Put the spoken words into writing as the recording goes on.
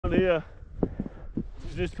one here.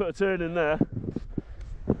 Just put a turn in there.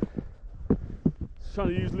 Just trying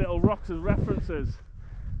to use little rocks as references.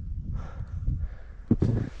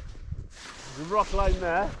 There's a rock line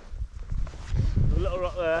there, a little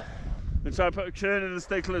rock there, and try and put a turn in and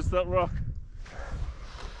stay close to that rock.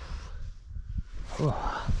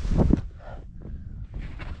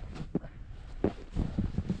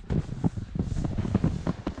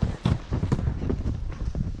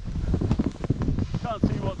 Can't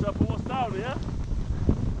see what's up and what's down here.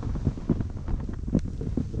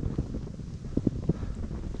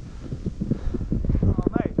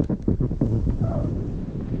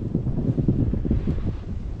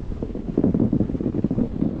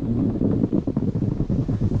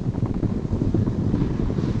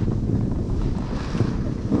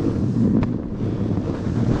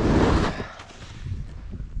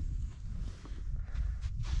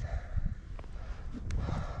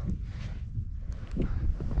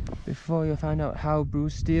 Before you find out how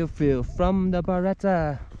Bruce Steele feels from the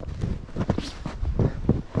Beretta.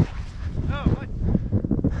 No,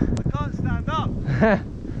 I can't stand up.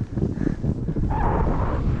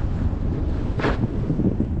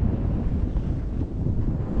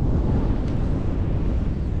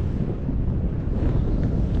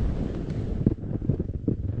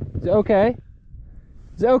 Is it okay?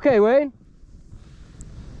 Is it okay, Wayne?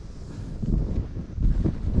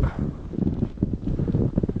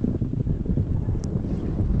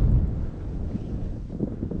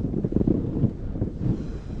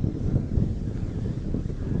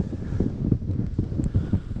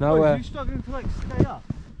 No, Are you struggling to like stay up?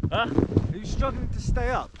 Huh? Are you struggling to stay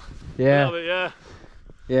up? yeah, A little bit, yeah.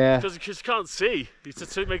 yeah. Because you just can't see. You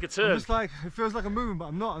just make a I'm turn. just like, it feels like I'm moving, but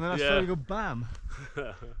I'm not, and then I Yeah. slowly go bam.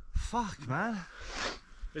 Fuck, man.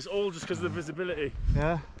 It's all just because of the visibility.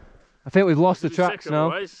 Yeah. I think we've lost the You'd be sick tracks now.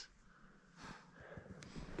 otherwise.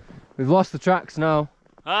 We've lost the tracks now.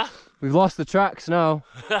 Huh? We've lost the tracks now.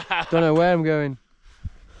 Don't know where I'm going.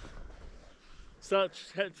 Start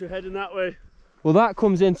heading that way. Well, that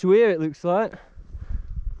comes into here, it looks like.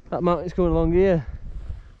 That mountain's going along here.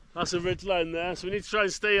 That's a ridge line there, so we need to try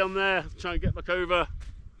and stay on there, try and get back over.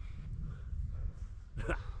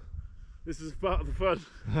 This is part of the fun.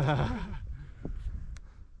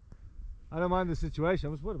 I don't mind the situation.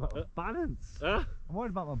 I'm just worried about my balance. Huh? I'm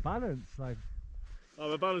worried about my balance. Like, Oh,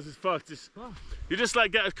 my balance is fucked. You just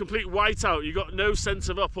like get a complete whiteout. You got no sense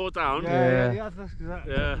of up or down. yeah, that's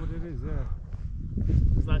exactly Yeah. what it is. Yeah.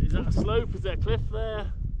 It's like, is that a slope? Is there a cliff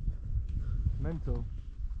there? Mental.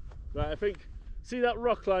 Right, I think. See that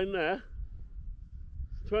rock line there?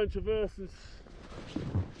 Try and traverse this.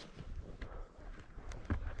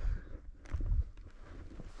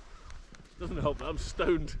 Doesn't help that I'm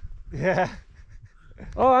stoned. Yeah.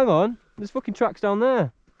 Oh, hang on. There's fucking tracks down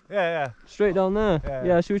there. Yeah. Straight down there. Yeah.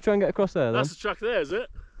 Yeah, should we try and get across there then? That's the track there, is it?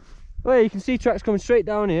 Oh, yeah, you can see tracks coming straight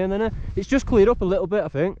down here, and then it's just cleared up a little bit, I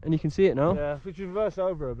think, and you can see it now. Yeah. If we reverse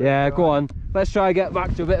over a bit. Yeah, go right? on. Let's try and get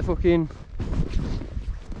back to a bit of fucking...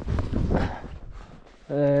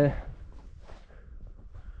 bit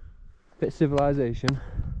of civilization.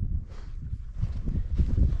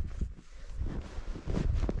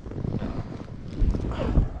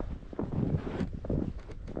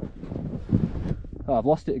 Oh, I've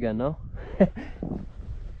lost it again now.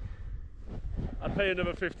 I'd pay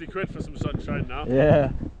another 50 quid for some sunshine now.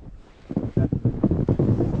 Yeah.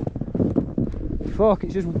 Fuck,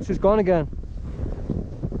 it's just gone again.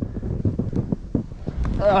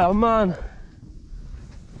 Oh man.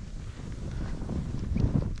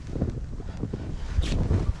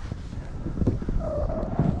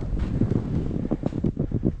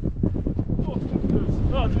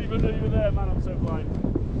 Oh, I didn't even know you were there, man. I'm so blind.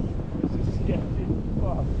 This is sketchy.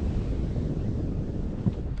 Fuck.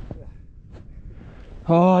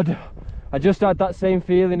 Oh, I just had that same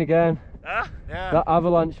feeling again. Huh? Yeah. That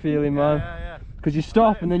avalanche feeling, man. Yeah. Because you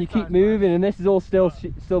stop and then you keep moving, and this is all still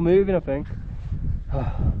moving, I think.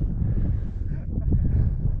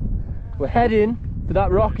 We're heading for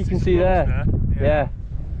that rock you can see there. Yeah.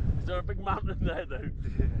 Is there a big mountain there though?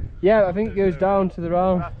 Yeah, I think it goes down to the We'll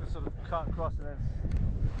round. have to sort of cut across and then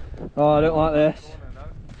Oh, I don't like this. corner, no?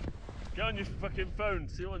 Go on your fucking phone,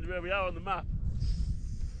 see where we are on the map.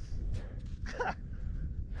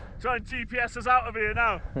 Try and GPS us out of here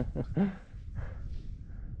now.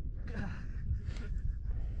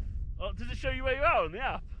 Oh, does it show you where you are on the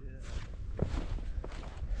app?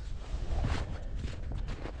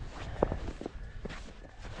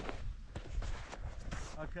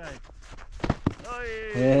 Okay.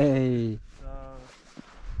 Oi. Hey. So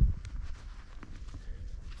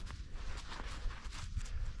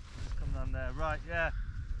just come down there. Right, yeah.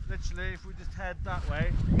 Let's Actually, if we just head that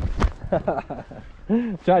way,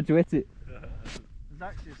 Tried to hit it. there's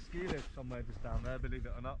actually a ski lift somewhere just down there, believe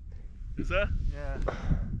it or not. Is there? Yeah.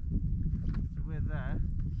 So we're there.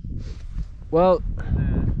 Well, We're there,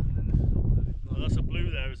 and then this is all that we've got. Well, that's a blue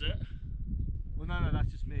there, is it? Well, no, that's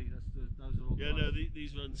just me. Those are all. Yeah, no, ones.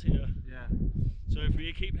 these ones here. Yeah. So if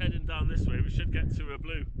we keep heading down this way, we should get to a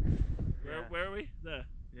blue. Yeah. Where are we? There.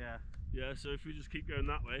 Yeah. Yeah, so if we just keep going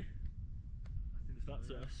that way, if that's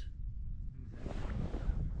so, yeah. us.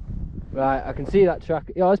 right, I can see that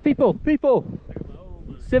track. Oh, there's people! People! Oh,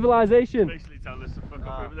 man. Civilization! Basically telling us to fuck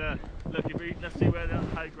Ah. up over there. Look, if we, let's see where the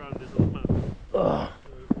high ground is on the map. Ugh. So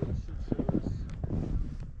it should show us.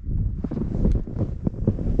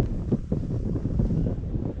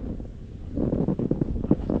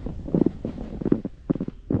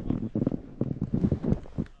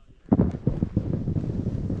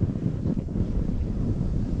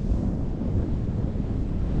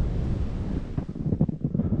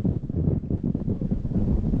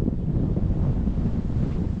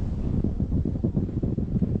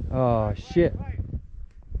 Oh, shit. Right.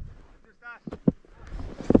 Just ask. So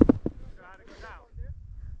how to go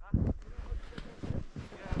down? Huh?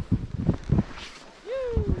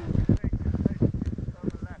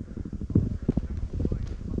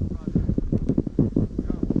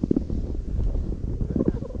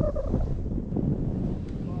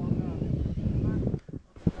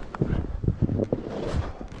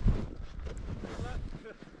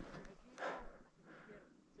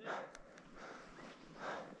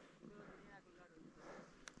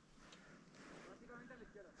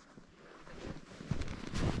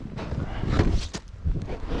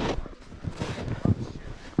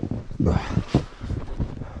 Ugh.